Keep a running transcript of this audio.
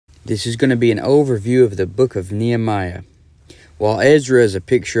This is going to be an overview of the book of Nehemiah. While Ezra is a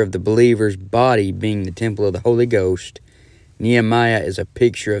picture of the believer's body being the temple of the Holy Ghost, Nehemiah is a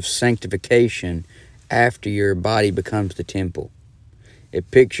picture of sanctification after your body becomes the temple.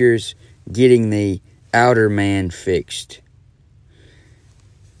 It pictures getting the outer man fixed.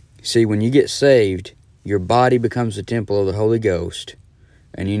 See, when you get saved, your body becomes the temple of the Holy Ghost,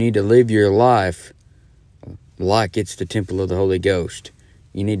 and you need to live your life like it's the temple of the Holy Ghost.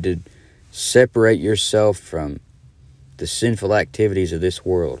 You need to separate yourself from the sinful activities of this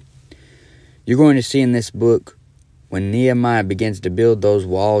world. You're going to see in this book, when Nehemiah begins to build those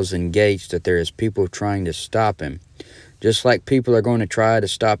walls and gates, that there is people trying to stop him. Just like people are going to try to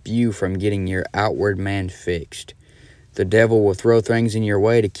stop you from getting your outward man fixed. The devil will throw things in your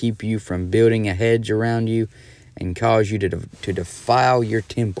way to keep you from building a hedge around you and cause you to defile your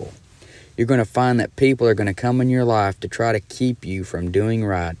temple. You're going to find that people are going to come in your life to try to keep you from doing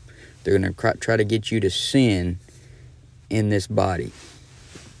right. They're going to try to get you to sin in this body.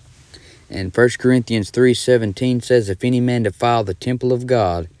 And 1 Corinthians 3:17 says, "If any man defile the temple of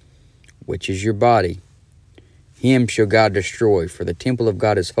God, which is your body, him shall God destroy, for the temple of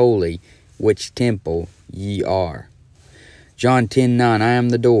God is holy, which temple ye are." John 10:9, "I am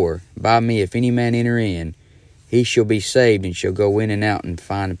the door. By me if any man enter in, he shall be saved, and shall go in and out and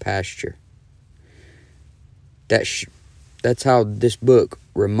find pasture." That's how this book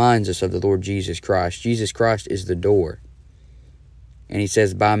reminds us of the Lord Jesus Christ. Jesus Christ is the door. And he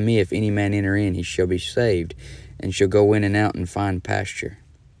says, "By me if any man enter in, he shall be saved, and shall go in and out and find pasture."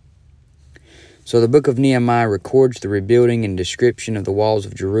 So the book of Nehemiah records the rebuilding and description of the walls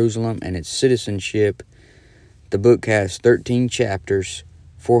of Jerusalem and its citizenship. The book has 13 chapters,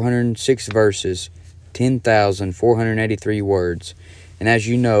 406 verses, 10,483 words. And as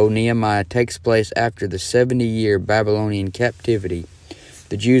you know, Nehemiah takes place after the 70-year Babylonian captivity.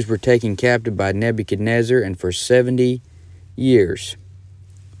 The Jews were taken captive by Nebuchadnezzar, and for 70 years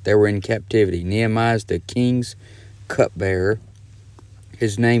they were in captivity. Nehemiah is the king's cupbearer.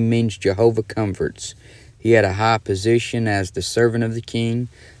 His name means Jehovah comforts. He had a high position as the servant of the king.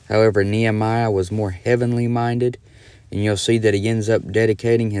 However, Nehemiah was more heavenly minded, and you'll see that he ends up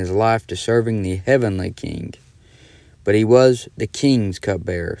dedicating his life to serving the heavenly king. But he was the king's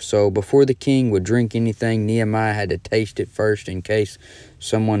cupbearer, so before the king would drink anything, Nehemiah had to taste it first in case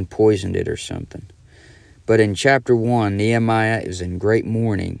someone poisoned it or something. But in chapter 1, Nehemiah is in great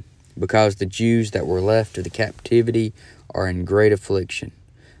mourning because the Jews that were left of the captivity are in great affliction.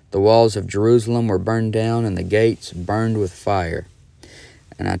 The walls of Jerusalem were burned down and the gates burned with fire.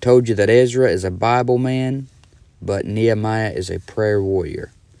 And I told you that Ezra is a Bible man, but Nehemiah is a prayer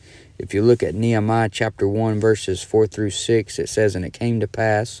warrior. If you look at Nehemiah chapter 1, verses 4 through 6, it says, "And it came to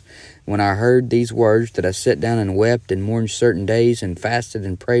pass, when I heard these words, that I sat down and wept and mourned certain days, and fasted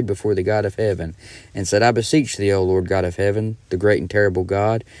and prayed before the God of heaven, and said, I beseech thee, O Lord God of heaven, the great and terrible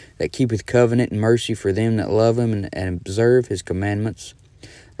God, that keepeth covenant and mercy for them that love him and observe his commandments.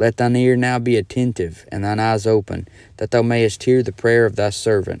 Let thine ear now be attentive, and thine eyes open, that thou mayest hear the prayer of thy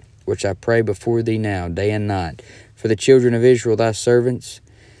servant, which I pray before thee now, day and night, for the children of Israel thy servants,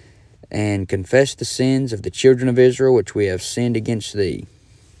 and confess the sins of the children of Israel which we have sinned against thee.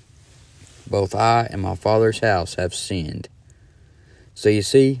 Both I and my father's house have sinned." So you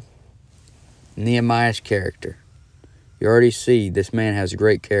see Nehemiah's character. You already see this man has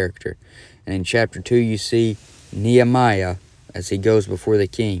great character. And in chapter 2 you see Nehemiah as he goes before the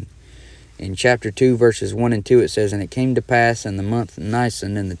king. In chapter 2 verses 1 and 2 it says, "And it came to pass in the month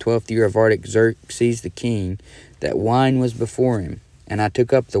Nisan, in the 12th year of Artaxerxes the king, that wine was before him. And I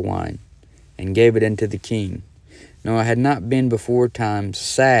took up the wine, and gave it unto the king. Now I had not been before time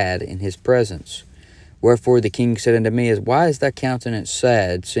sad in his presence. Wherefore the king said unto me, Why is thy countenance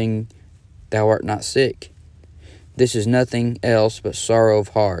sad, seeing thou art not sick? This is nothing else but sorrow of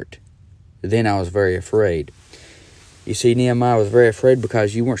heart. Then I was very afraid." You see, Nehemiah was very afraid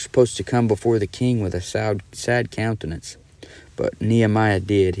because you weren't supposed to come before the king with a sad countenance. But Nehemiah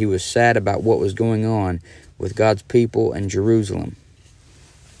did. He was sad about what was going on with God's people and Jerusalem.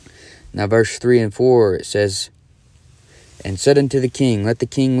 Now verse 3 and 4 it says, "And said unto the king, Let the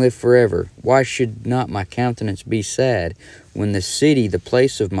king live forever. Why should not my countenance be sad, when the city, the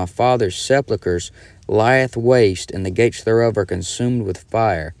place of my father's sepulchres, lieth waste, and the gates thereof are consumed with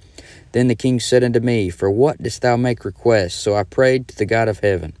fire? Then the king said unto me, For what dost thou make request? So I prayed to the God of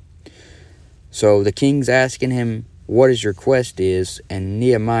heaven." So the king's asking him what his request is, and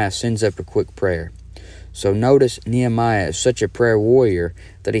Nehemiah sends up a quick prayer. So notice Nehemiah is such a prayer warrior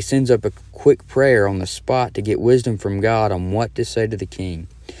that he sends up a quick prayer on the spot to get wisdom from God on what to say to the king.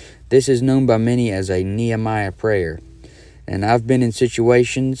 This is known by many as a Nehemiah prayer. And I've been in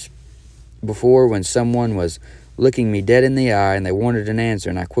situations before when someone was looking me dead in the eye and they wanted an answer,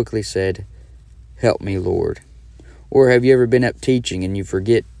 and I quickly said, "Help me, Lord"? Or have you ever been up teaching and you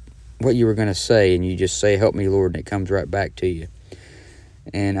forget what you were going to say and you just say, "Help me, Lord," and it comes right back to you?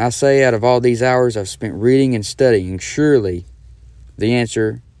 And I say, out of all these hours I've spent reading and studying, surely the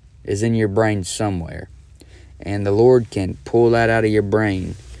answer is in your brain somewhere. And the Lord can pull that out of your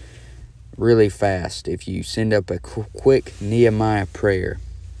brain really fast if you send up a quick Nehemiah prayer.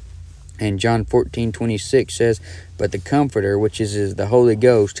 And John 14:26 says, "But the Comforter, which is the Holy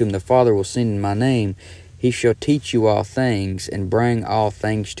Ghost, whom the Father will send in my name, he shall teach you all things, and bring all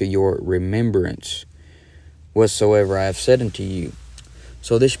things to your remembrance, whatsoever I have said unto you."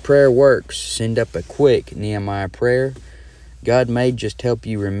 So this prayer works. Send up a quick Nehemiah prayer. God may just help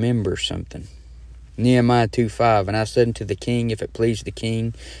you remember something. Nehemiah 2:5, "And I said unto the king, if it please the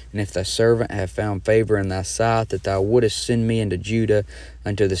king, and if thy servant have found favor in thy sight, that thou wouldest send me into Judah,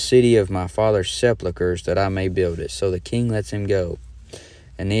 unto the city of my father's sepulchres, that I may build it." So the king lets him go.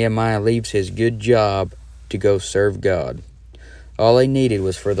 And Nehemiah leaves his good job to go serve God. All he needed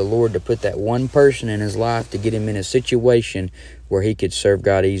was for the Lord to put that one person in his life to get him in a situation where he could serve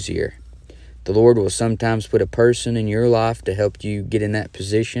God easier. The Lord will sometimes put a person in your life to help you get in that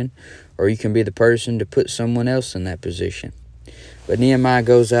position, or you can be the person to put someone else in that position. But Nehemiah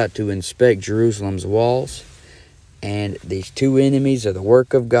goes out to inspect Jerusalem's walls, and these two enemies of the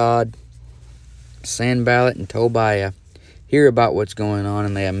work of God, Sanballat and Tobiah, hear about what's going on,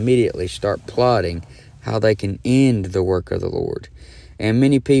 and they immediately start plotting how they can end the work of the Lord. And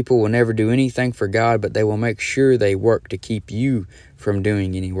many people will never do anything for God, but they will make sure they work to keep you from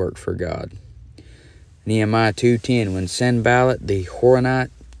doing any work for God. Nehemiah 2:10, "When Sanballat the Horonite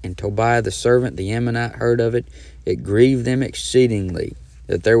and Tobiah the servant, the Ammonite, heard of it, it grieved them exceedingly,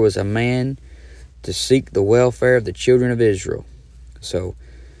 that there was a man to seek the welfare of the children of Israel." So,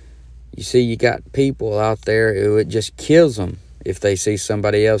 you see, you got people out there who it just kills them if they see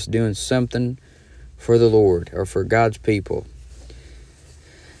somebody else doing something for the Lord or for God's people.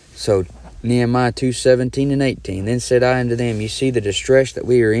 So Nehemiah 2:17 and 18, "Then said I unto them, Ye see the distress that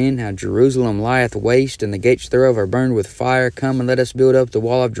we are in, how Jerusalem lieth waste, and the gates thereof are burned with fire. Come and let us build up the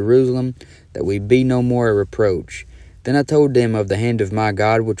wall of Jerusalem, that we be no more a reproach. Then I told them of the hand of my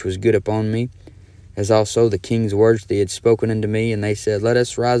God, which was good upon me, as also the king's words that he had spoken unto me. And they said, Let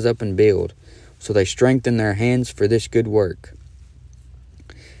us rise up and build. So they strengthened their hands for this good work."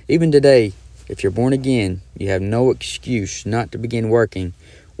 Even today, if you're born again, you have no excuse not to begin working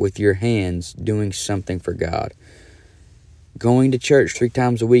with your hands, doing something for God. Going to church 3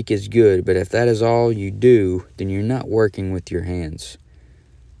 times a week is good, but if that is all you do, then you're not working with your hands.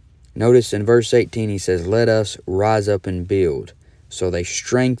 Notice in verse 18 he says, "Let us rise up and build." So they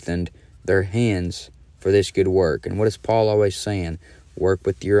strengthened their hands for this good work. And what is Paul always saying? Work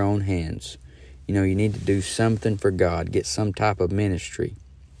with your own hands. You know, you need to do something for God. Get some type of ministry.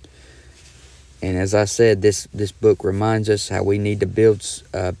 And as I said, this book reminds us how we need to build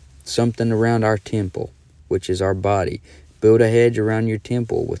something around our temple, which is our body. Build a hedge around your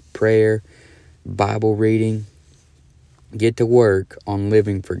temple with prayer, Bible reading. Get to work on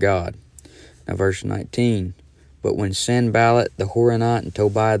living for God. Now verse 19, "But when Sanballat the Horonite and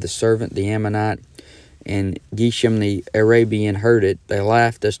Tobiah the servant, the Ammonite, and Geshem the Arabian heard it, they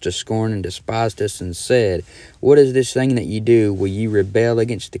laughed us to scorn and despised us and said, What is this thing that ye do? Will ye rebel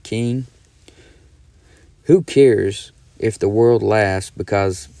against the king? Who cares if the world laughs,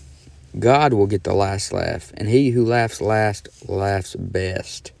 because God will get the last laugh, and he who laughs last laughs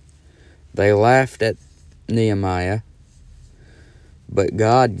best." They laughed at Nehemiah, but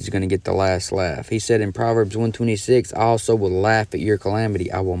God is going to get the last laugh. He said in Proverbs 1:26, "I also will laugh at your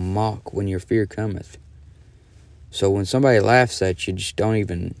calamity. I will mock when your fear cometh." So when somebody laughs at you, just don't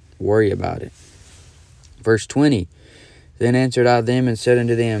even worry about it. Verse 20, "Then answered I them and said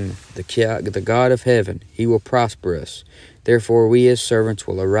unto them, The God of heaven, he will prosper us. Therefore we as servants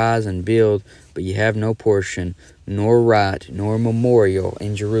will arise and build, but ye have no portion, nor right, nor memorial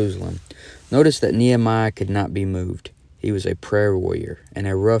in Jerusalem." Notice that Nehemiah could not be moved. He was a prayer warrior and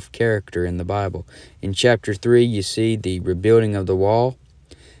a rough character in the Bible. In chapter 3, you see the rebuilding of the wall,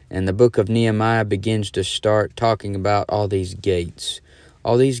 and the book of Nehemiah begins to start talking about all these gates.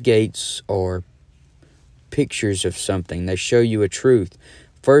 All these gates are pictures of something. They show you a truth.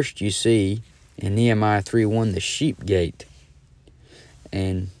 First, you see in Nehemiah 3:1 the sheep gate.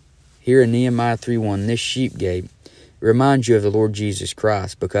 And here in Nehemiah 3:1, this sheep gate reminds you of the Lord Jesus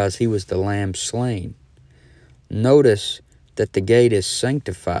Christ, because he was the lamb slain. Notice that the gate is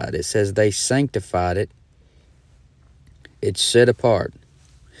sanctified. It says they sanctified it. It's set apart.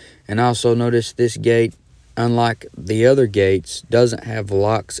 And also notice this gate unlike the other gates, doesn't have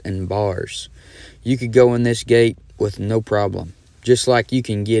locks and bars. You could go in this gate with no problem, just like you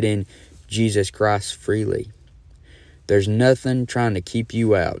can get in Jesus Christ freely. There's nothing trying to keep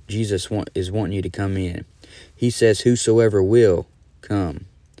you out. Jesus is wanting you to come in. He says, whosoever will, come.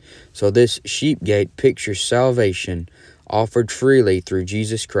 So this sheep gate pictures salvation offered freely through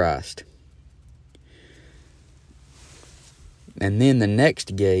Jesus Christ. And then the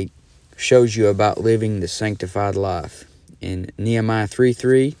next gate shows you about living the sanctified life. In Nehemiah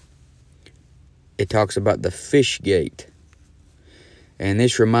 3:3, it talks about the fish gate. And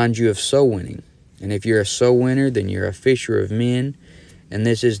this reminds you of soul winning. And if you're a soul winner, then you're a fisher of men. And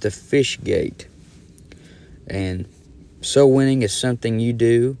this is the fish gate. And soul winning is something you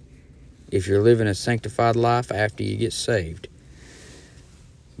do if you're living a sanctified life after you get saved.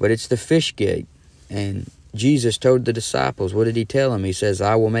 But it's the fish gate. And Jesus told the disciples, what did he tell them? He says,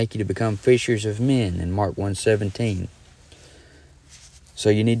 I will make you to become fishers of men in Mark 1:17. So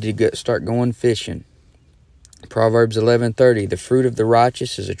you need to start going fishing. Proverbs 11:30, the fruit of the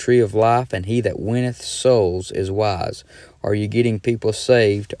righteous is a tree of life, and he that winneth souls is wise. Are you getting people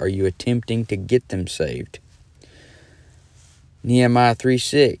saved? Are you attempting to get them saved? Nehemiah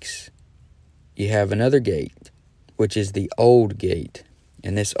 3:6, you have another gate, which is the old gate.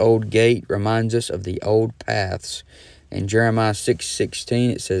 And this old gate reminds us of the old paths. In Jeremiah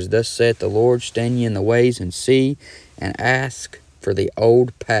 6:16, it says, Thus saith the Lord, stand ye in the ways and see, and ask for the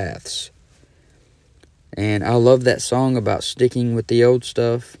old paths. And I love that song about sticking with the old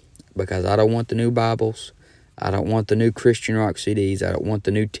stuff, because I don't want the new Bibles. I don't want the new Christian rock CDs. I don't want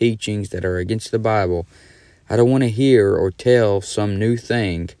the new teachings that are against the Bible. I don't want to hear or tell some new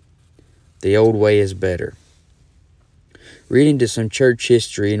thing. The old way is better. Read into some church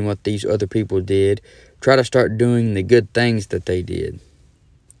history and what these other people did. Try to start doing the good things that they did.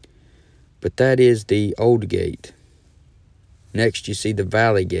 But that is the old gate. Next, you see the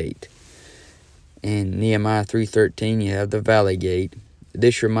valley gate. In Nehemiah 3:13, you have the valley gate.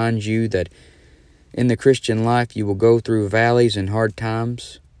 This reminds you that in the Christian life, you will go through valleys and hard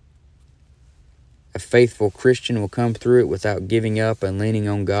times. A faithful Christian will come through it without giving up and leaning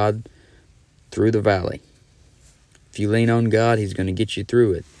on God through the valley. If you lean on God, he's going to get you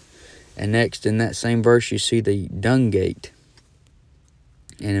through it. And next, in that same verse, you see the dung gate.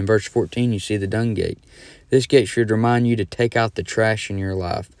 And in verse 14, you see the dung gate. This gate should remind you to take out the trash in your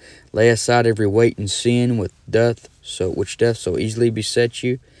life. Lay aside every weight and sin which doth so easily beset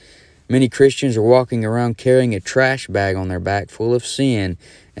you. Many Christians are walking around carrying a trash bag on their back full of sin,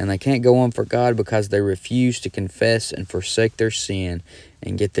 and they can't go on for God because they refuse to confess and forsake their sin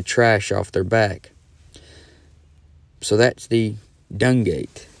and get the trash off their back. So that's the dung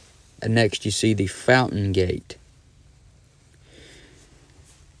gate. And next you see the fountain gate.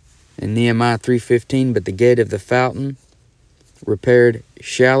 In Nehemiah 3:15, but the gate of the fountain repaired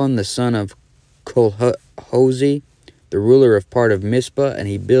Shallum the son of Kolhoze, the ruler of part of Mizpah, and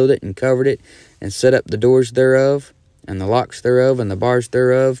he built it and covered it, and set up the doors thereof, and the locks thereof, and the bars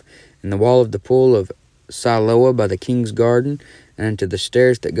thereof, and the wall of the pool of Siloah by the king's garden, and unto the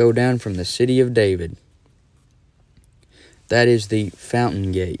stairs that go down from the city of David. That is the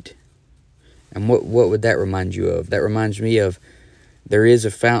fountain gate. And what would that remind you of? That reminds me of, there is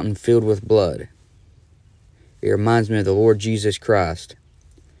a fountain filled with blood. It reminds me of the Lord Jesus Christ.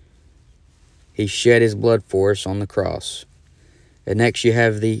 He shed his blood for us on the cross. And next you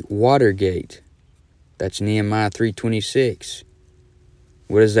have the water gate. That's Nehemiah 3:26.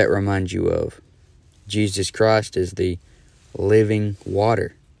 What does that remind you of? Jesus Christ is the living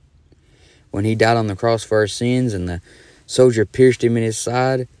water. When he died on the cross for our sins and the soldier pierced him in his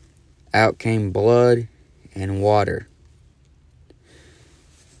side, out came blood and water.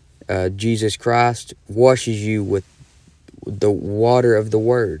 Jesus Christ washes you with the water of the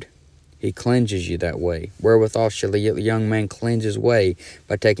Word. He cleanses you that way. Wherewithal shall a young man cleanse his way?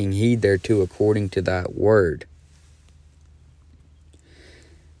 By taking heed thereto according to thy word.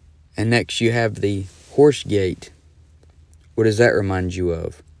 And next you have the horse gate. What does that remind you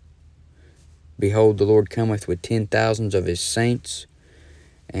of? Behold, the Lord cometh with 10,000s of his saints,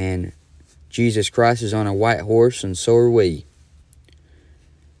 and Jesus Christ is on a white horse, and so are we.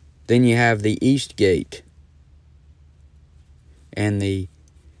 Then you have the east gate, and the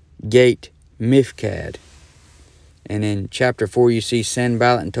gate Mifkad. And in chapter 4 you see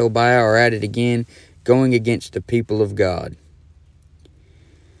Sanballat and Tobiah are at it again, going against the people of God.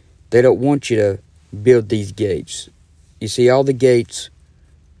 They don't want you to build these gates. You see, all the gates,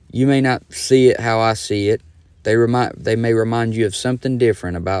 you may not see it how I see it. They may remind you of something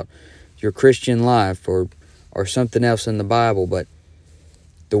different about your Christian life or something else in the Bible, but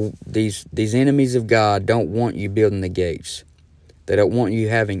These enemies of God don't want you building the gates. They don't want you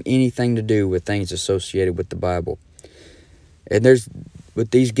having anything to do with things associated with the Bible. And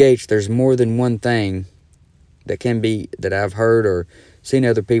with these gates, there's more than one thing that I've heard or seen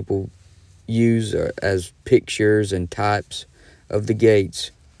other people use as pictures and types of the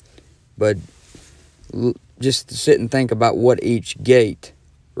gates. But just sit and think about what each gate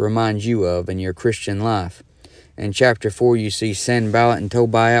reminds you of in your Christian life. In chapter 4, you see Sanballat and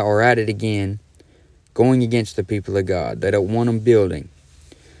Tobiah are at it again, going against the people of God. They don't want them building.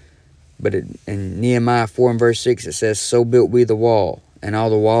 But in Nehemiah 4 and verse 6, it says, "So built we the wall, and all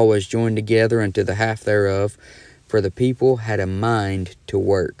the wall was joined together unto the half thereof, for the people had a mind to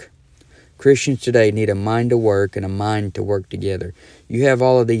work." Christians today need a mind to work and a mind to work together. You have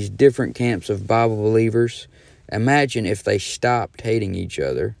all of these different camps of Bible believers. Imagine if they stopped hating each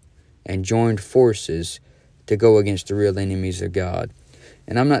other and joined forces to go against the real enemies of God.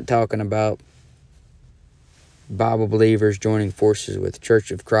 And I'm not talking about Bible believers joining forces with Church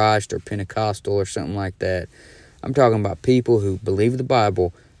of Christ or Pentecostal or something like that. I'm talking about people who believe the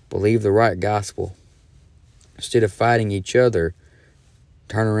Bible, believe the right gospel. Instead of fighting each other,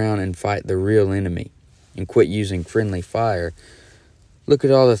 turn around and fight the real enemy and quit using friendly fire. Look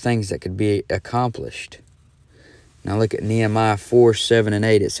at all the things that could be accomplished. Now look at Nehemiah 4, 7, and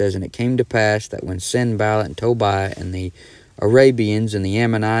 8. It says, "And it came to pass that when Sanballat and Tobiah and the Arabians and the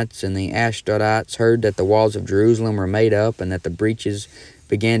Ammonites and the Ashdodites heard that the walls of Jerusalem were made up and that the breaches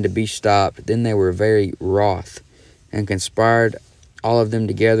began to be stopped, then they were very wroth, and conspired all of them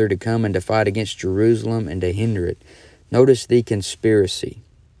together to come and to fight against Jerusalem and to hinder it." Notice the conspiracy.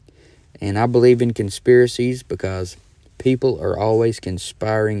 And I believe in conspiracies because people are always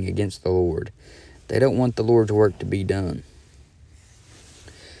conspiring against the Lord. They don't want the Lord's work to be done.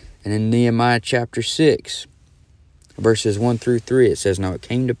 And in Nehemiah chapter 6, verses 1 through 3, it says, "Now it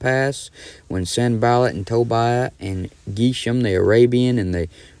came to pass, when Sanballat and Tobiah and Geshem the Arabian and the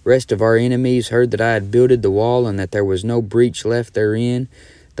rest of our enemies heard that I had builded the wall, and that there was no breach left therein,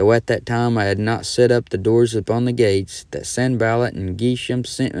 though at that time I had not set up the doors upon the gates, that Sanballat and Geshem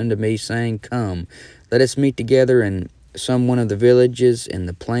sent unto me, saying, Come, let us meet together in some one of the villages in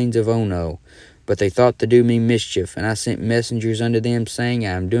the plains of Ono. But they thought to do me mischief, and I sent messengers unto them, saying,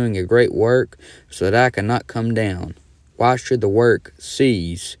 I am doing a great work, so that I cannot come down. Why should the work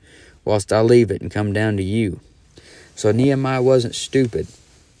cease, whilst I leave it and come down to you?" So Nehemiah wasn't stupid.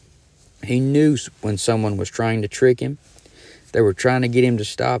 He knew when someone was trying to trick him. They were trying to get him to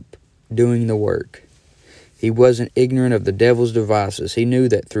stop doing the work. He wasn't ignorant of the devil's devices. He knew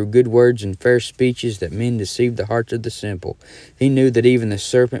that through good words and fair speeches that men deceive the hearts of the simple. He knew that even the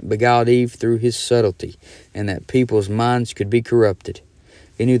serpent beguiled Eve through his subtlety, and that people's minds could be corrupted.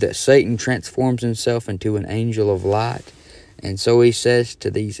 He knew that Satan transforms himself into an angel of light. And so he says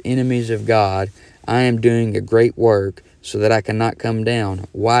to these enemies of God, I am doing a great work so that I cannot come down.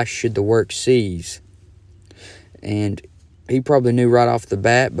 Why should the work cease? And he probably knew right off the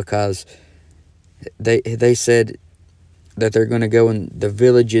bat, because they said that they're going to go in the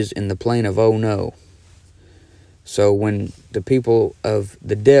villages in the plain of Ono. So when the people of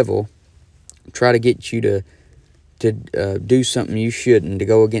the devil try to get you to do something you shouldn't, to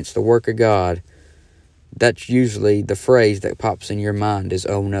go against the work of God, that's usually the phrase that pops in your mind is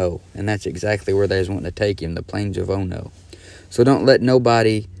 "oh no," and that's exactly where they was wanting to take him, the plains of Ono. So don't let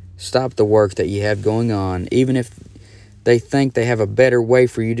nobody stop the work that you have going on, even if they think they have a better way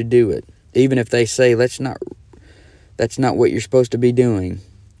for you to do it. Even if they say that's not what you're supposed to be doing.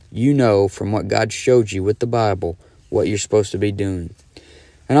 You know from what God showed you with the Bible what you're supposed to be doing.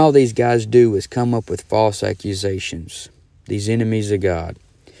 And all these guys do is come up with false accusations. These enemies of God,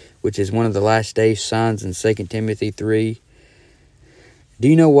 which is one of the last day signs in 2 Timothy 3. Do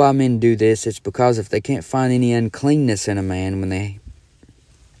you know why men do this? It's because if they can't find any uncleanness in a man when they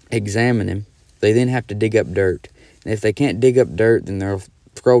examine him, they then have to dig up dirt. And if they can't dig up dirt, then they'll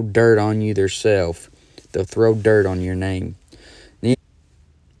throw dirt on you themselves. They'll throw dirt on your name.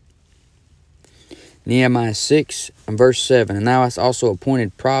 Nehemiah 6 and verse 7. And thou hast also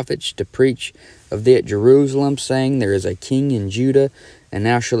appointed prophets to preach of thee at Jerusalem, saying, There is a king in Judah, and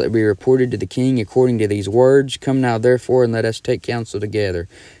now shall it be reported to the king according to these words. Come now therefore, and let us take counsel together.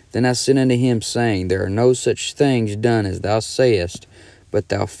 Then I sent unto him, saying, There are no such things done as thou sayest, but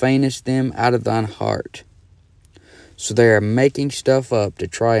thou feignest them out of thine heart. So they are making stuff up to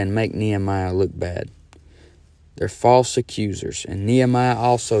try and make Nehemiah look bad. They're false accusers. And Nehemiah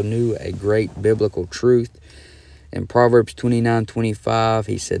also knew a great biblical truth. In Proverbs 29:25,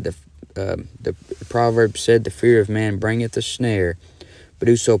 he said, the proverb said, The fear of man bringeth a snare, but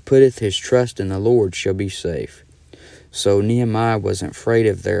whoso putteth his trust in the Lord shall be safe. So Nehemiah wasn't afraid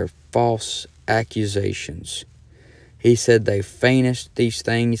of their false accusations. He said they feigned these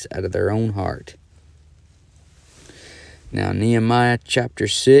things out of their own heart. Now, Nehemiah chapter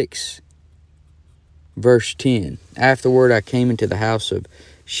 6, verse 10. Afterward I came into the house of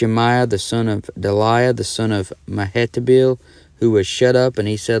Shemaiah, the son of Delaiah, the son of Mehetabel, who was shut up, and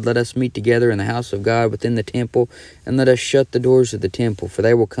he said, Let us meet together in the house of God within the temple, and let us shut the doors of the temple, for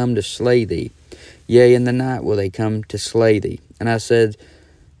they will come to slay thee. Yea, in the night will they come to slay thee. And I said,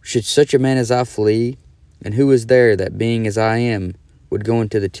 Should such a man as I flee? And who is there that, being as I am, would go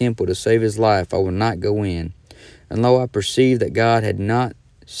into the temple to save his life? I will not go in. And lo, I perceived that God had not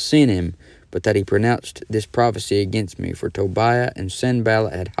sent him, but that he pronounced this prophecy against me. For Tobiah and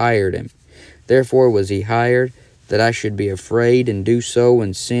Sanballat had hired him. Therefore was he hired, that I should be afraid, and do so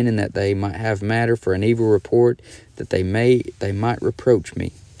and sin, and that they might have matter for an evil report, that they might reproach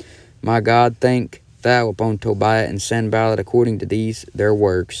me. My God, thank thou upon Tobiah and Sanballat according to these their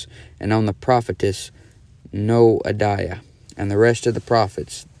works, and on the prophetess Noadiah, and the rest of the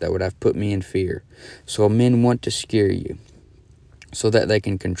prophets that would have put me in fear. So men want to scare you, so that they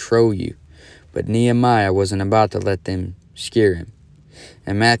can control you. But Nehemiah wasn't about to let them scare him.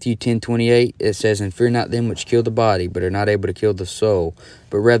 In Matthew 10:28, it says, And fear not them which kill the body, but are not able to kill the soul,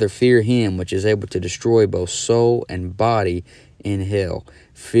 but rather fear him which is able to destroy both soul and body in hell.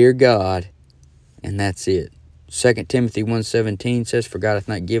 Fear God, and that's it. 2 Timothy 1:17 says, For God hath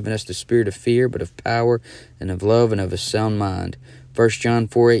not given us the spirit of fear, but of power, and of love, and of a sound mind. 1 John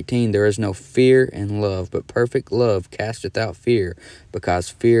 4:18, There is no fear in love, but perfect love casteth out fear, because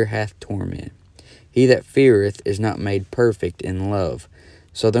fear hath torment. He that feareth is not made perfect in love.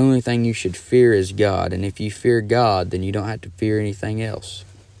 So the only thing you should fear is God, and if you fear God, then you don't have to fear anything else.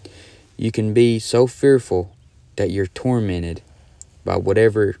 You can be so fearful that you're tormented by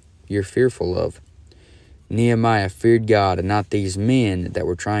whatever you're fearful of. Nehemiah feared God and not these men that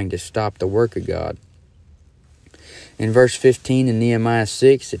were trying to stop the work of God. In verse 15 in Nehemiah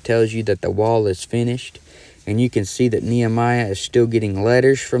 6, it tells you that the wall is finished. And you can see that Nehemiah is still getting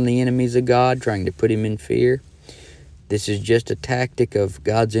letters from the enemies of God, trying to put him in fear. This is just a tactic of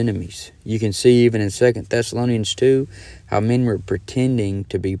God's enemies. You can see even in 2 Thessalonians 2, how men were pretending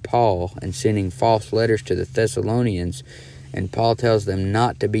to be Paul and sending false letters to the Thessalonians. And Paul tells them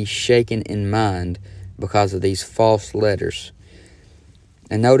not to be shaken in mind because of these false letters.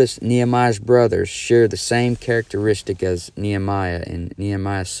 And notice Nehemiah's brothers share the same characteristic as Nehemiah. In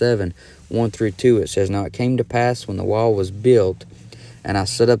Nehemiah 7, 1-2, it says, Now it came to pass when the wall was built, and I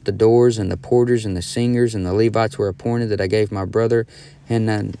set up the doors, and the porters, and the singers, and the Levites were appointed, that I gave my brother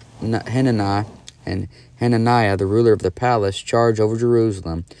Hananiah and Hananiah, the ruler of the palace, charge over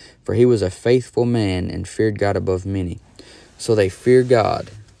Jerusalem, for he was a faithful man, and feared God above many. So they fear God,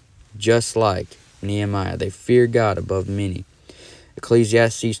 just like Nehemiah. They fear God above many.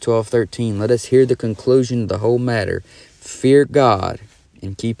 Ecclesiastes 12:13, Let us hear the conclusion of the whole matter. Fear God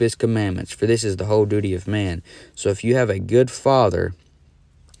and keep his commandments, for this is the whole duty of man. So if you have a good father,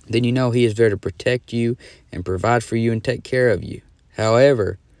 then you know he is there to protect you and provide for you and take care of you.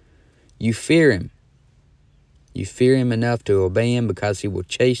 However, you fear him. You fear him enough to obey him, because he will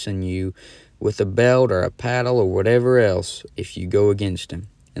chasten you with a belt or a paddle or whatever else if you go against him.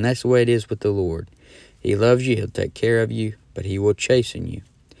 And that's the way it is with the Lord. He loves you, he'll take care of you, but he will chasten you.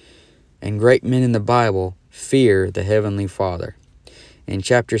 And great men in the Bible fear the Heavenly Father. In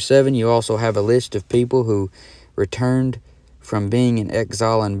chapter 7, you also have a list of people who returned from being in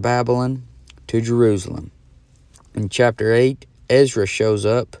exile in Babylon to Jerusalem. In chapter 8, Ezra shows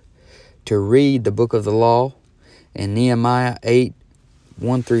up to read the book of the law. In Nehemiah 8,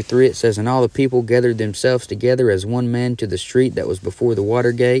 1-3, it says, And all the people gathered themselves together as one man to the street that was before the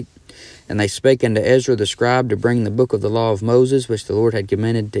water gate. And they spake unto Ezra the scribe to bring the book of the law of Moses, which the Lord had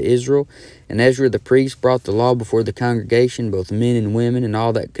commanded to Israel. And Ezra the priest brought the law before the congregation, both men and women, and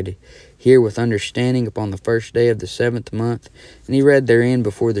all that could hear with understanding, upon the first day of the 7th month. And he read therein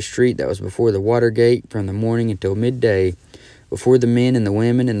before the street that was before the water gate, from the morning until midday, before the men and the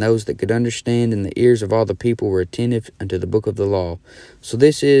women and those that could understand, and the ears of all the people were attentive unto the book of the law. So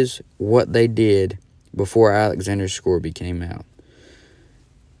this is what they did before Alexander Scourby came out.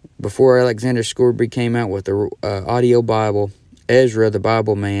 Before Alexander Scourby came out with the audio Bible, Ezra, the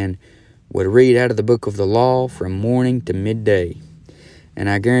Bible man, would read out of the book of the law from morning to midday. And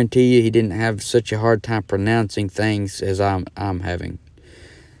I guarantee you he didn't have such a hard time pronouncing things as I'm having.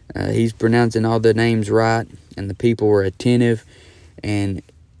 He's pronouncing all the names right, and the people were attentive. And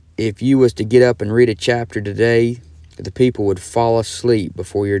if you was to get up and read a chapter today, the people would fall asleep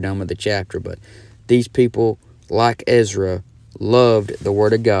before you're done with the chapter. But these people, like Ezra, loved the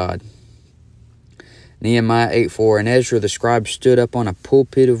Word of God. Nehemiah 8:4, and Ezra the scribe stood up on a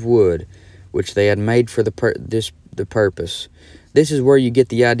pulpit of wood, which they had made for the purpose. This is where you get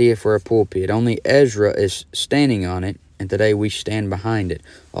the idea for a pulpit. Only Ezra is standing on it, and today we stand behind it.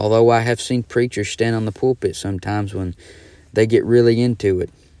 Although I have seen preachers stand on the pulpit sometimes when they get really into it.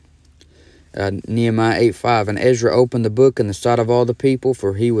 Nehemiah 8:5, and Ezra opened the book in the sight of all the people,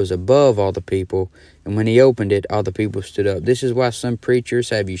 for he was above all the people. And when he opened it, all the people stood up. This is why some preachers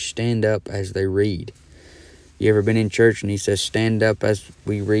have you stand up as they read. You ever been in church and he says, stand up as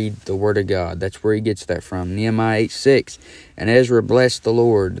we read the Word of God? That's where he gets that from. Nehemiah 8:6, and Ezra blessed the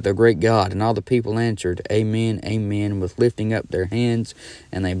Lord, the great God, and all the people answered, Amen, Amen, with lifting up their hands,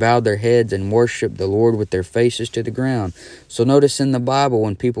 and they bowed their heads and worshiped the Lord with their faces to the ground. So notice in the Bible,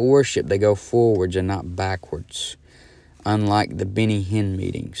 when people worship, they go forwards and not backwards, unlike the Benny Hinn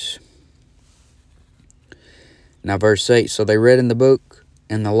meetings. Now verse 8, so they read in the book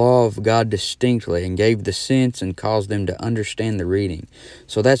and the law of God distinctly, and gave the sense and caused them to understand the reading.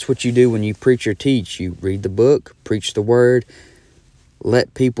 So that's what you do when you preach or teach. You read the book, preach the word,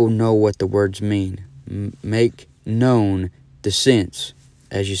 let people know what the words mean. Make known the sense,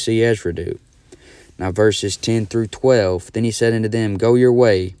 as you see Ezra do. Now verses 10 through 12, then he said unto them, go your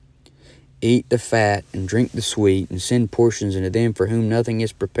way, eat the fat, and drink the sweet, and send portions unto them for whom nothing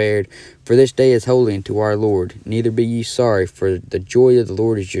is prepared. For this day is holy unto our Lord. Neither be ye sorry, for the joy of the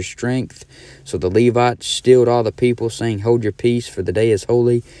Lord is your strength. So the Levites stilled all the people, saying, hold your peace, for the day is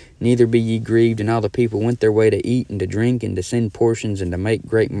holy. Neither be ye grieved. And all the people went their way to eat and to drink, and to send portions, and to make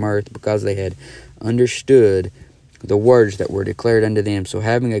great mirth, because they had understood the words that were declared unto them. So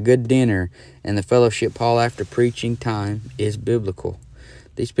having a good dinner and the fellowship hall after preaching time is biblical.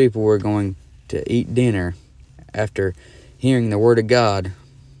 These people were going to eat dinner after hearing the Word of God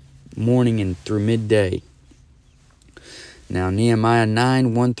morning and through midday. Now Nehemiah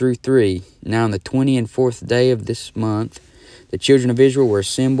 9:1 through 3. Now on the 24th day of this month, the children of Israel were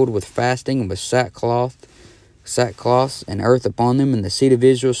assembled with fasting and with sackcloths and earth upon them. And the seed of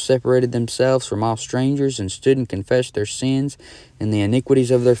Israel separated themselves from all strangers, and stood and confessed their sins and the iniquities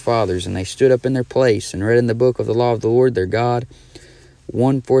of their fathers. And they stood up in their place, and read in the book of the law of the Lord their God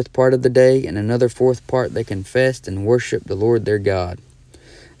 1/4 part of the day, and another 4th part they confessed and worshiped the Lord their God.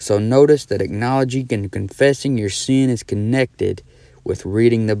 So notice that acknowledging and confessing your sin is connected with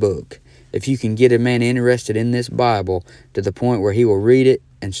reading the book. If you can get a man interested in this Bible to the point where he will read it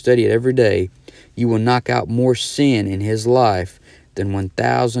and study it every day, you will knock out more sin in his life than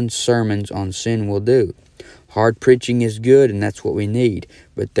 1,000 sermons on sin will do. Hard preaching is good, and that's what we need,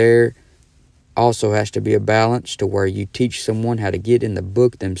 but there also has to be a balance to where you teach someone how to get in the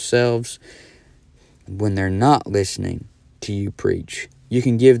book themselves when they're not listening to you preach. You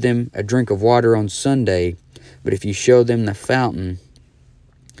can give them a drink of water on Sunday, but if you show them the fountain,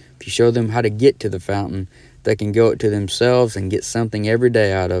 if you show them how to get to the fountain, they can go it to themselves and get something every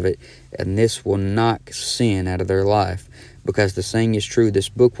day out of it, and this will knock sin out of their life. Because the saying is true, this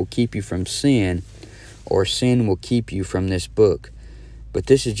book will keep you from sin, or sin will keep you from this book. But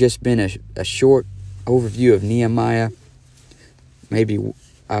this has just been a short overview of Nehemiah. Maybe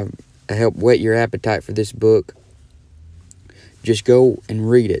I help whet your appetite for this book. Just go and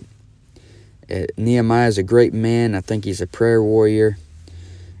read it. Nehemiah is a great man. I think he's a prayer warrior.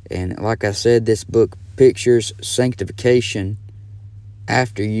 And like I said, this book pictures sanctification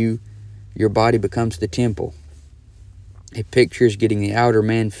after your body becomes the temple. It pictures getting the outer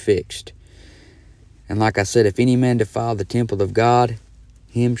man fixed. And like I said, if any man defile the temple of God,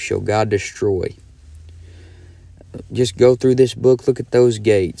 him shall God destroy. Just go through this book, look at those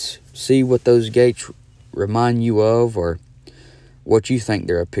gates. See what those gates remind you of, or what you think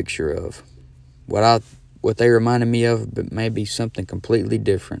they're a picture of. What they reminded me of, but maybe something completely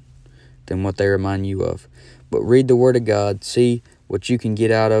different than what they remind you of. But read the Word of God, see what you can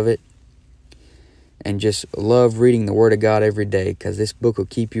get out of it, and just love reading the Word of God every day, because this book will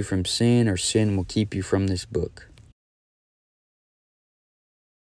keep you from sin, or sin will keep you from this book.